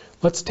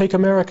 Let's take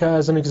America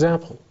as an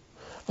example.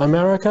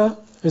 America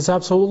is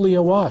absolutely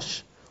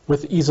awash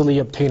with easily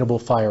obtainable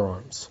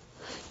firearms.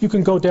 You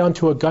can go down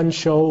to a gun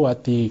show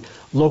at the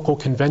local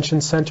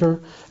convention center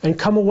and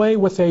come away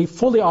with a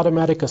fully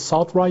automatic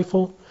assault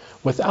rifle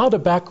without a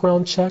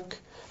background check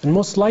and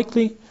most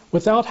likely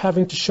without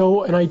having to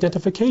show an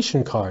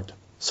identification card.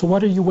 So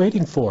what are you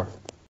waiting for?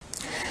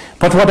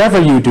 But whatever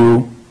you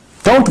do,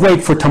 don't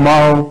wait for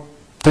tomorrow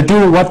to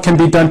do what can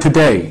be done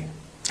today.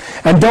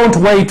 And don't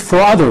wait for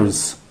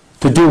others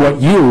to do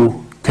what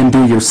you can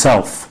do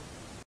yourself.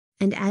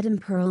 And Adam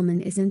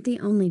Perlman isn't the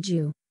only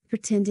Jew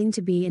pretending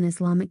to be an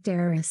Islamic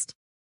terrorist.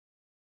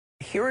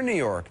 Here in New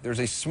York, there's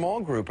a small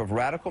group of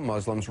radical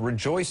Muslims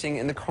rejoicing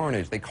in the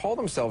carnage. They call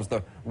themselves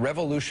the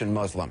Revolution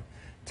Muslim.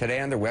 Today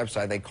on their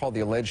website, they called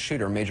the alleged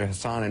shooter, Major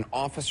Hassan, an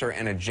officer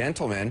and a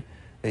gentleman.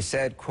 They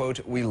said,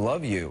 quote, "We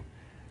love you."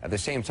 At the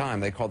same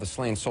time, they called the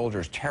slain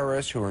soldiers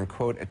terrorists who are in,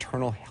 quote,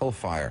 eternal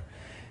hellfire.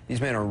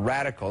 These men are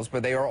radicals,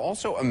 but they are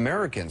also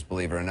Americans,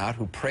 believe it or not,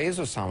 who praise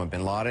Osama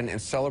bin Laden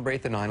and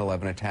celebrate the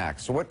 9/11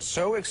 attacks. So what's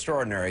so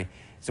extraordinary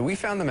is that we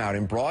found them out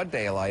in broad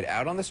daylight,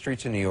 out on the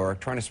streets of New York,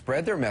 trying to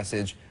spread their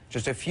message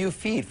just a few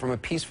feet from a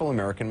peaceful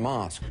American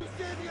mosque.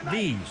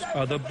 These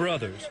are the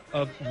brothers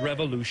of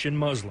Revolution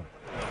Muslim.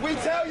 We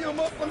tell you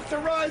Muslims to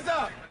rise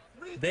up.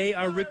 They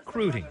are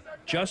recruiting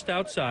just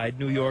outside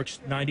New York's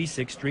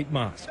 96th Street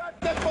Mosque.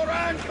 The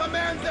Quran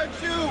commands that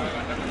you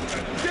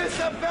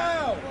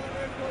disavow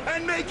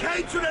and make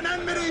hatred and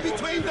enmity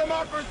between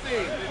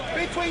democracy,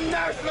 between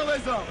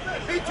nationalism,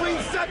 between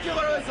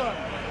secularism,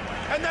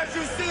 and that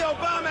you see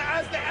Obama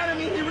as the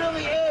enemy he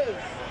really is,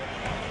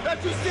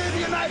 that you see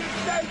the United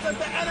States as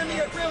the enemy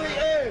it really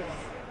is.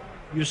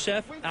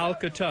 Youssef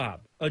al-Khattab,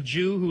 a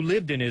Jew who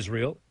lived in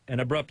Israel and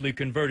abruptly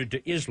converted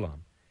to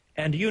Islam,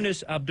 and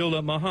Yunus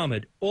Abdullah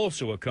Muhammad,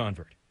 also a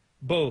convert,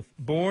 both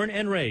born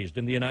and raised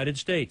in the United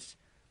States,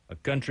 a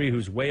country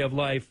whose way of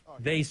life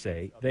they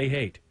say they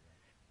hate.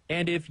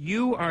 And if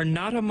you are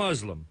not a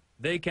Muslim,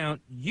 they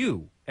count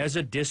you as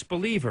a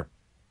disbeliever.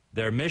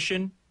 Their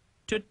mission?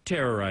 To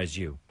terrorize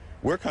you.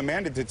 We're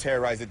commanded to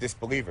terrorize the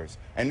disbelievers.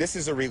 And this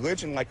is a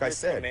religion, like I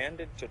said.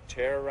 Commanded to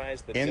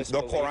terrorize the disbelievers?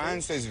 The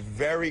Quran says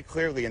very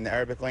clearly in the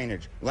Arabic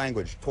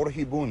language,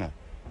 Turhibuna.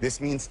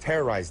 This means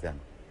terrorize them.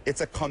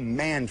 It's a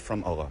command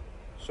from Allah.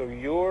 So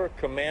you're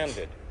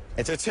commanded.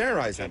 It's to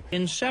terrorize them.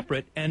 In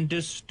separate and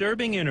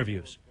disturbing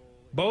interviews,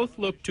 both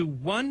look to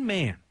one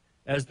man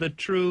as the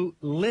true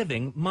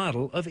living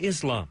model of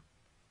Islam,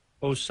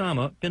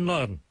 Osama bin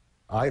Laden.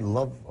 I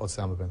love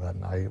Osama bin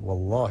Laden.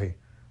 Wallahi,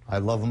 I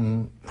love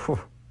him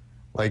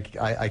like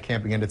I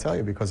can't begin to tell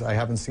you, because I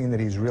haven't seen that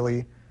he's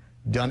really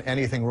done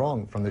anything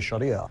wrong from the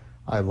Sharia.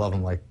 I love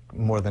him like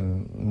more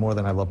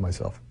than I love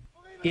myself.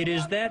 It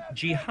is that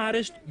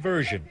jihadist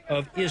version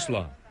of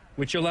Islam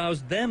which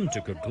allows them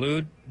to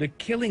conclude the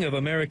killing of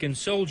American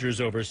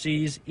soldiers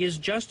overseas is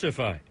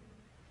justified,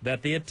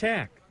 that the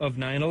attack of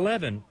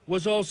 9/11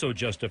 was also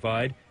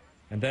justified,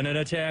 and that an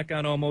attack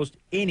on almost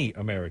any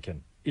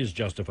American is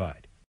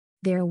justified.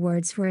 Their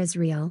words for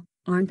Israel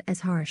aren't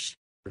as harsh.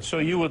 So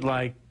you would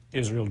like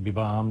Israel to be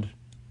bombed,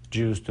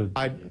 Jews to...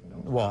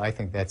 Well, I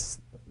think that's...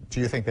 Do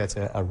you think that's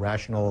a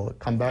rational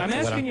comeback? I'm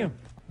asking you.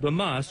 The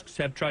mosques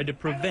have tried to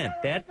prevent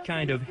that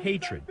kind of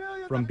hatred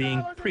from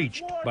being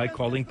preached by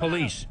calling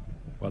police.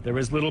 But there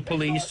is little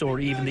police or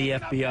even the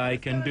FBI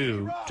can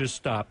do to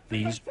stop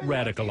these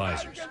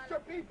radicalizers.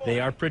 They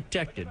are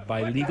protected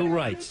by legal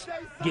rights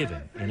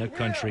given in a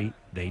country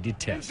they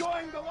detest.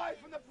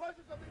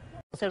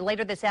 So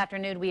later this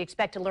afternoon, we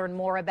expect to learn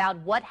more about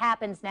what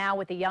happens now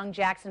with the young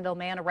Jacksonville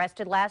man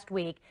arrested last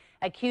week,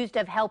 accused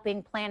of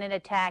helping plan an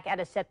attack at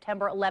a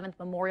September 11th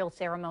memorial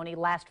ceremony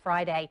last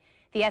Friday.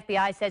 The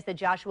FBI says that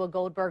Joshua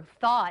Goldberg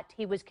thought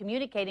he was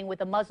communicating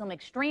with a Muslim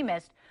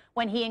extremist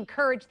when he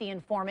encouraged the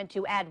informant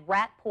to add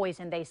rat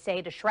poison, they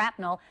say, to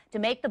shrapnel to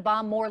make the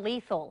bomb more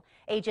lethal.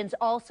 Agents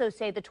also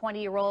say the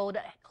 20-year-old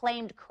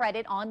claimed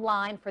credit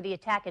online for the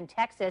attack in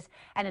Texas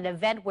at an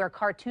event where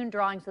cartoon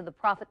drawings of the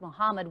Prophet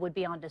Muhammad would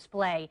be on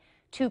display.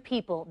 2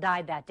 people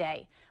died that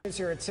day.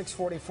 Here at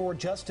 644,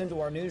 just into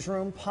our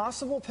newsroom,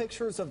 possible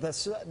pictures of the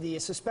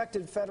suspect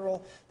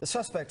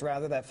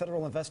that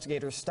federal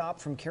investigators stopped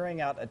from carrying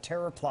out a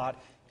terror plot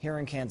here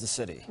in Kansas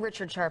City.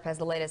 Richard Sharp has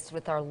the latest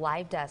with our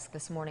live desk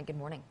this morning. Good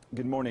morning.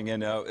 Good morning.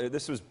 And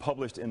this was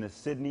published in the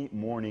Sydney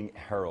Morning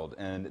Herald,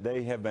 and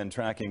they have been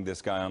tracking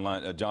this guy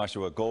online,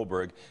 Joshua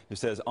Goldberg, who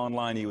says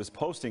online he was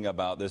posting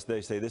about this.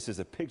 They say this is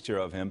a picture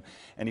of him,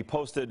 and he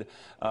posted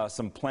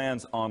some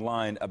plans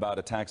online about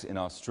attacks in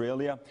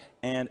Australia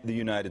and the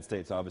United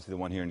States, obviously the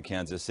one here in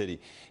Kansas City.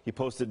 He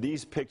posted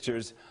these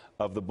pictures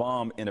of the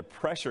bomb in a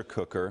pressure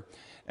cooker,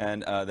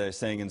 and they're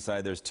saying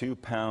inside there's 2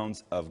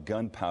 pounds of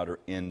gunpowder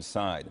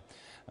inside.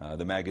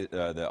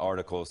 The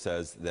article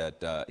says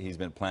that he's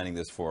been planning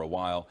this for a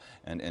while,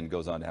 and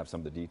goes on to have some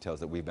of the details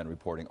that we've been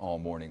reporting all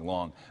morning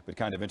long. But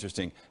kind of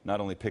interesting,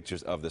 not only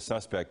pictures of the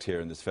suspect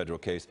here in this federal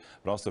case,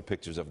 but also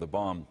pictures of the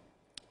bomb.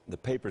 The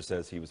paper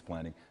says he was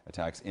planning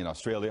attacks in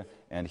Australia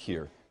and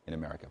here in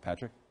America.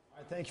 Patrick?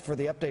 Thank you for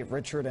the update,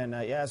 Richard. And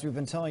yeah, as we've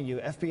been telling you,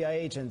 FBI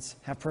agents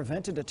have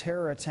prevented a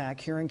terror attack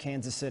here in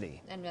Kansas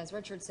City. And as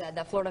Richard said,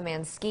 the Florida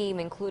man's scheme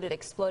included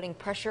exploding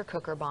pressure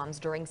cooker bombs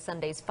during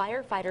Sunday's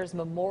firefighters'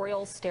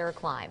 memorial stair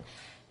climb.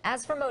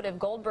 As for motive,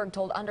 Goldberg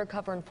told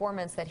undercover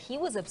informants that he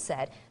was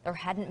upset there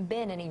hadn't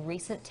been any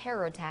recent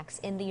terror attacks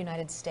in the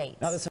United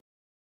States.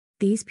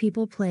 These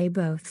people play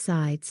both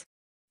sides.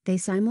 They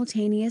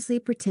simultaneously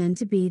pretend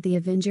to be the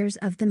avengers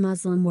of the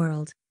Muslim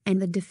world and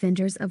the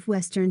defenders of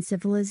Western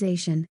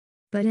civilization.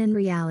 But in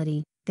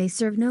reality, they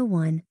serve no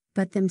one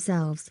but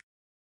themselves.